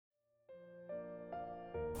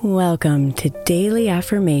Welcome to Daily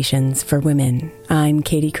Affirmations for Women. I'm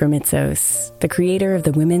Katie Kremitzos, the creator of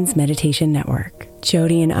the Women's Meditation Network.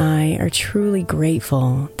 Jody and I are truly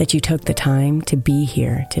grateful that you took the time to be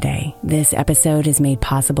here today. This episode is made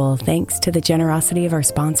possible thanks to the generosity of our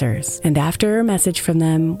sponsors. And after a message from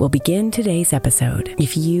them, we'll begin today's episode.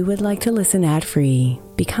 If you would like to listen ad-free,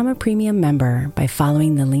 become a premium member by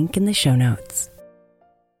following the link in the show notes.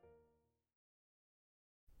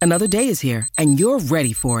 Another day is here, and you're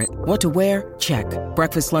ready for it. What to wear? Check.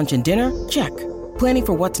 Breakfast, lunch, and dinner? Check. Planning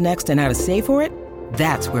for what's next and how to save for it?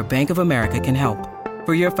 That's where Bank of America can help.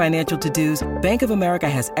 For your financial to-dos, Bank of America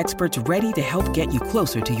has experts ready to help get you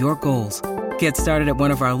closer to your goals. Get started at one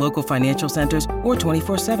of our local financial centers or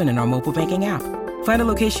 24/7 in our mobile banking app. Find a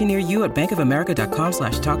location near you at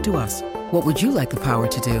bankofamerica.com/talktous. What would you like the power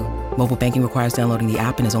to do? Mobile banking requires downloading the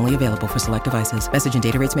app and is only available for select devices. Message and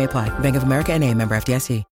data rates may apply. Bank of America N.A., member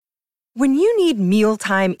FDIC. When you need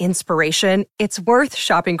mealtime inspiration, it's worth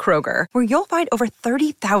shopping Kroger, where you'll find over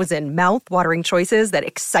 30,000 mouth-watering choices that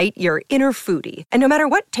excite your inner foodie. And no matter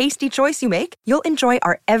what tasty choice you make, you'll enjoy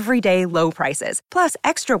our everyday low prices, plus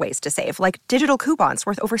extra ways to save, like digital coupons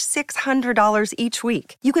worth over $600 each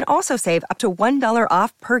week. You can also save up to $1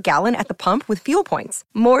 off per gallon at the pump with fuel points.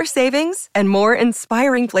 More savings and more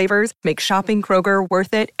inspiring flavors make shopping Kroger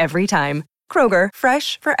worth it every time. Kroger,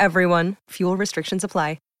 fresh for everyone. Fuel restrictions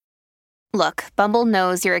apply. Look, Bumble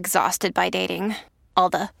knows you're exhausted by dating. All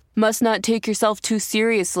the, must not take yourself too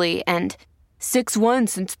seriously, and 6'1"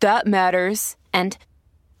 since that matters, and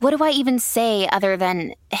what do I even say other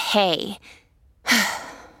than, hey?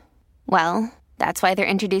 Well, that's why they're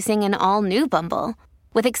introducing an all-new Bumble,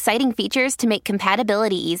 with exciting features to make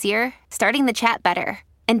compatibility easier, starting the chat better,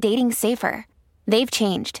 and dating safer. They've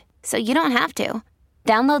changed, so you don't have to.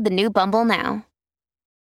 Download the new Bumble now.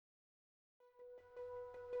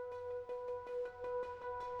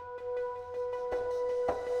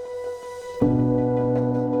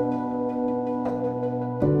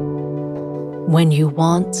 When you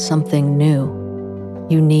want something new,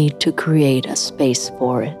 you need to create a space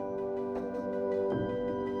for it.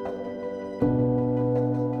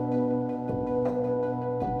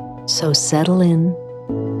 So settle in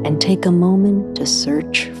and take a moment to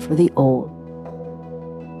search for the old.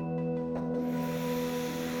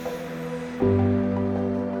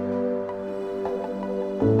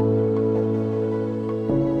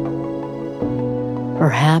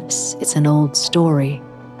 Perhaps it's an old story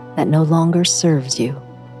that no longer serves you.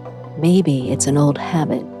 Maybe it's an old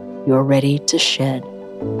habit you're ready to shed.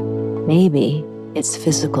 Maybe it's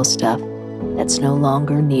physical stuff that's no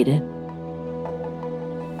longer needed.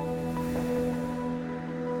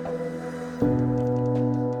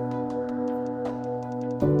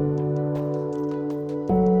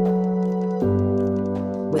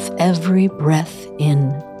 With every breath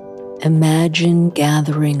in, imagine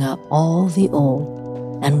gathering up all the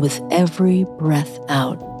old, and with every breath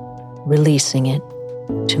out, releasing it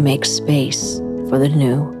to make space for the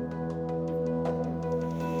new.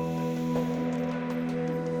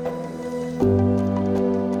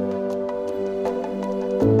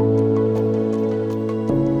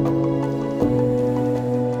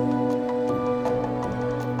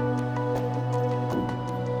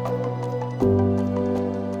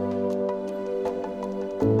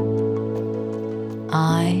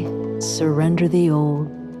 I surrender the old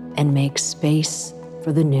and make space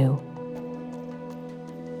for the new.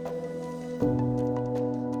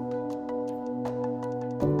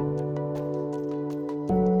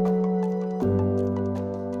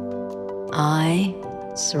 I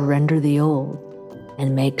surrender the old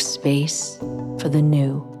and make space for the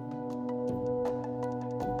new.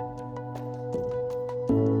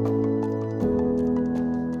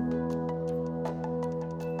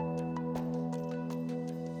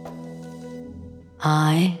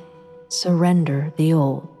 I surrender the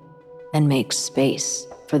old and make space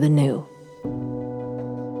for the new.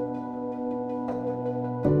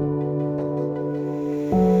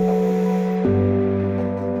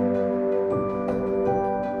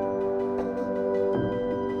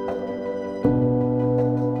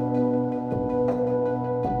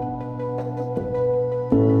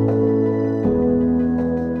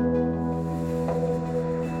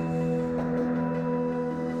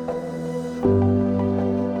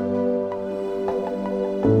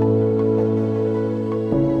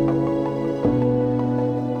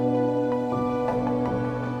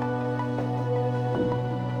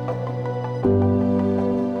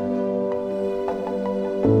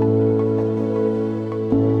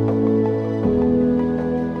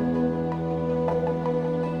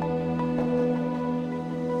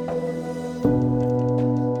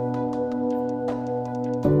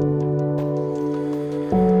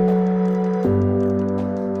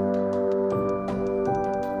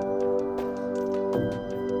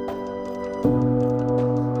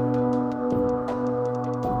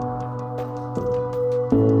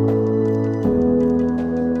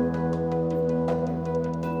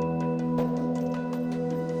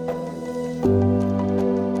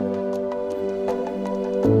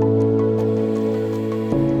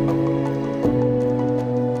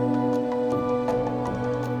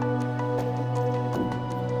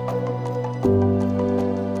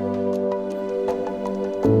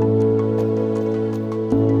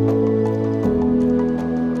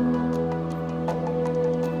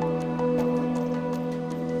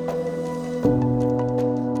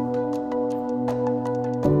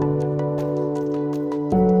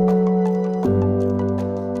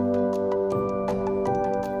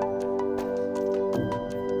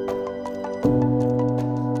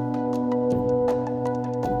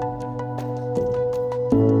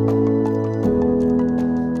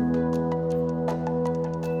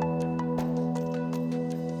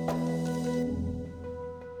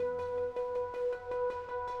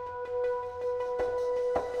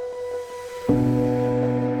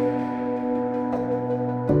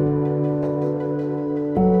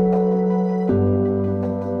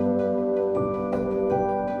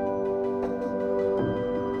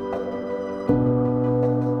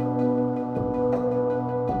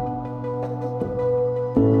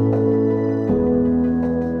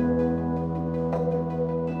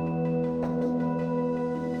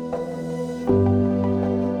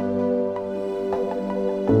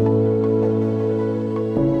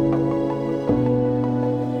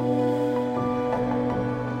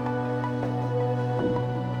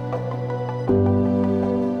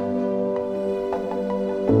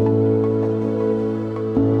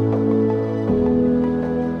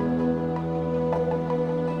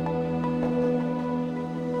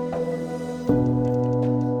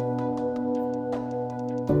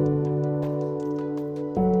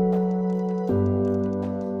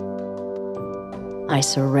 I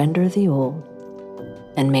surrender the old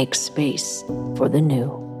and make space for the new.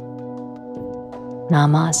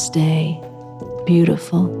 Namaste,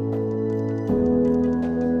 beautiful.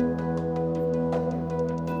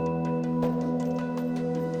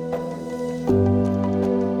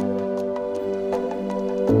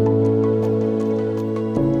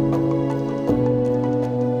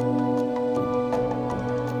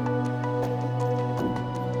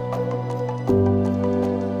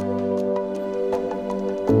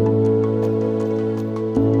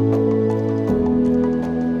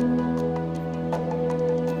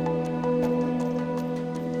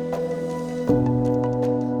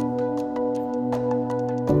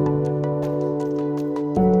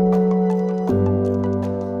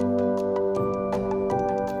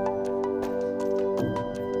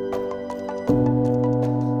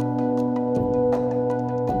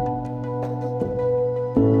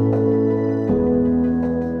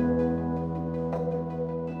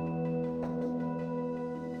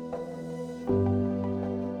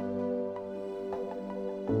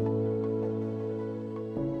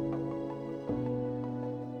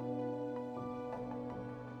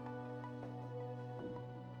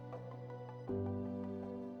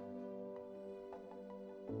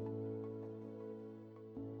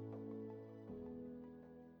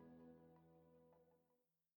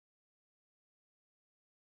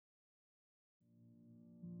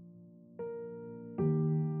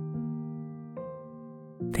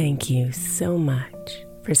 Thank you so much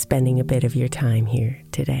for spending a bit of your time here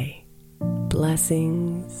today.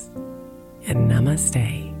 Blessings and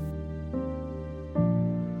namaste.